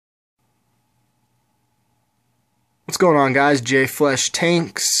going on, guys? Flesh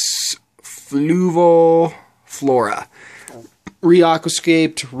Tanks, Fluval, Flora.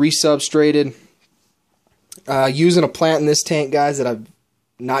 Re-aquascaped, re-substrated. Using a plant in this tank, guys, that I've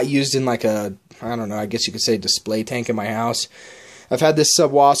not used in like a, I don't know, I guess you could say display tank in my house. I've had this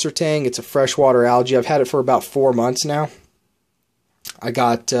subwassertang. It's a freshwater algae. I've had it for about 4 months now. I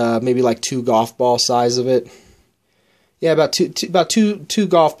got maybe like 2 golf ball size of it. Yeah, about two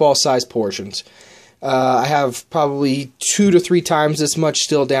golf ball size portions. I have probably 2 to 3 times this much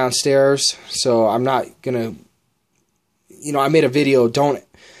still downstairs, so I'm not gonna, I made a video, don't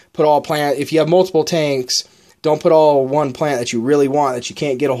put all plant, if you have multiple tanks, don't put all one plant that you really want, that you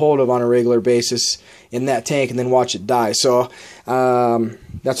can't get a hold of on a regular basis in that tank and then watch it die. So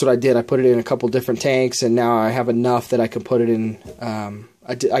that's what I did. I put it in a couple different tanks, and now I have enough that I can put it in,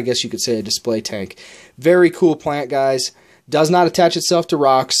 I guess you could say, a display tank. Very cool plant, guys. Does not attach itself to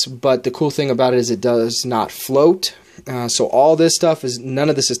rocks, but the cool thing about it is it does not float. So all this stuff is, none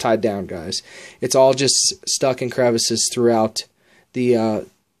of this is tied down, guys. It's all just stuck in crevices throughout the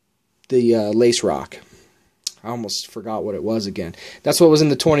lace rock. I almost forgot what it was again. That's what was in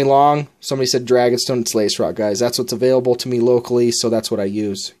the 20 long. Somebody said dragonstone. It's lace rock, guys. That's what's available to me locally, so that's what I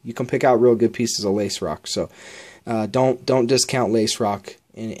use. You can pick out real good pieces of lace rock. So don't discount lace rock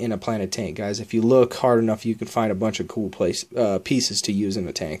in a planted tank, guys. If you look hard enough, you can find a bunch of cool pieces to use in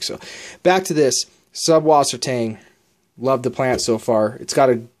a tank. So back to this subwassertang. Love the plant so far. It's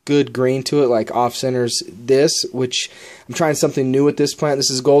got a good green to it, like off centers this, which I'm trying something new with this plant. This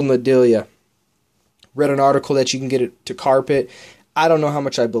is golden lodelia. Read an article that you can get it to carpet. I don't know how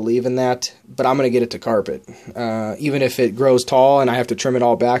much I believe in that, but I'm going to get it to carpet. Even if it grows tall and I have to trim it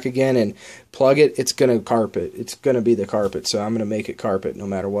all back again and plug it, it's going to carpet. It's going to be the carpet, so I'm going to make it carpet no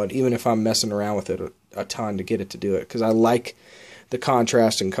matter what, even if I'm messing around with it a ton to get it to do it, because I like the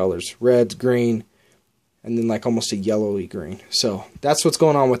contrast in colors. Red, green, and then like almost a yellowy green. So that's what's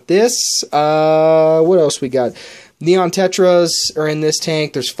going on with this. What else we got? Neon tetras are in this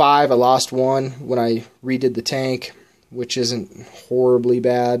tank. There's 5. I lost 1 when I redid the tank, which isn't horribly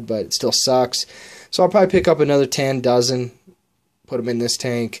bad, but it still sucks. So I'll probably pick up another 10 dozen, put them in this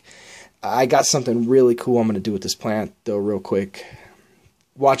tank. I got something really cool I'm going to do with this plant, though, real quick.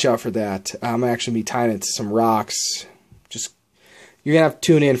 Watch out for that. I'm actually be tying it to some rocks. Just, you're going to have to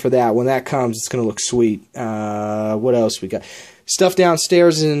tune in for that. When that comes, it's going to look sweet. What else we got? Stuff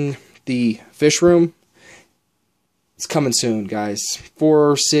downstairs in the fish room. It's coming soon, guys.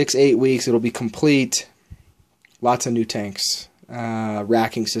 4, 6, 8 weeks, it'll be complete. Lots of new tanks,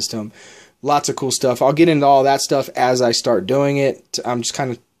 racking system, lots of cool stuff. I'll get into all that stuff as I start doing it. I'm just kind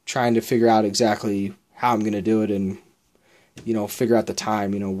of trying to figure out exactly how I'm going to do it and, figure out the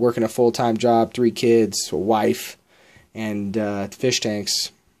time. Working a full-time job, 3 kids, a wife, and fish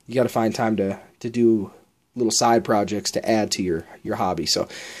tanks. You got to find time to do little side projects to add to your hobby. So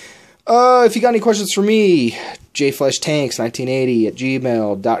if you got any questions for me,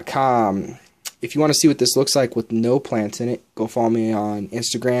 jfleshtanks1980@gmail.com. If you want to see what this looks like with no plants in it, go follow me on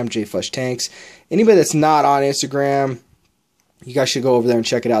Instagram, jfleshtanks. Anybody that's not on Instagram, you guys should go over there and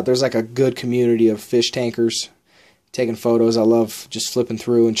check it out. There's like a good community of fish tankers taking photos. I love just flipping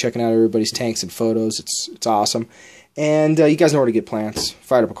through and checking out everybody's tanks and photos. It's awesome. And you guys know where to get plants.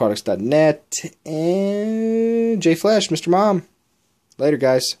 FiredUpAquatics.net and jflesh, Mr. Mom. Later,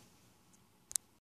 guys.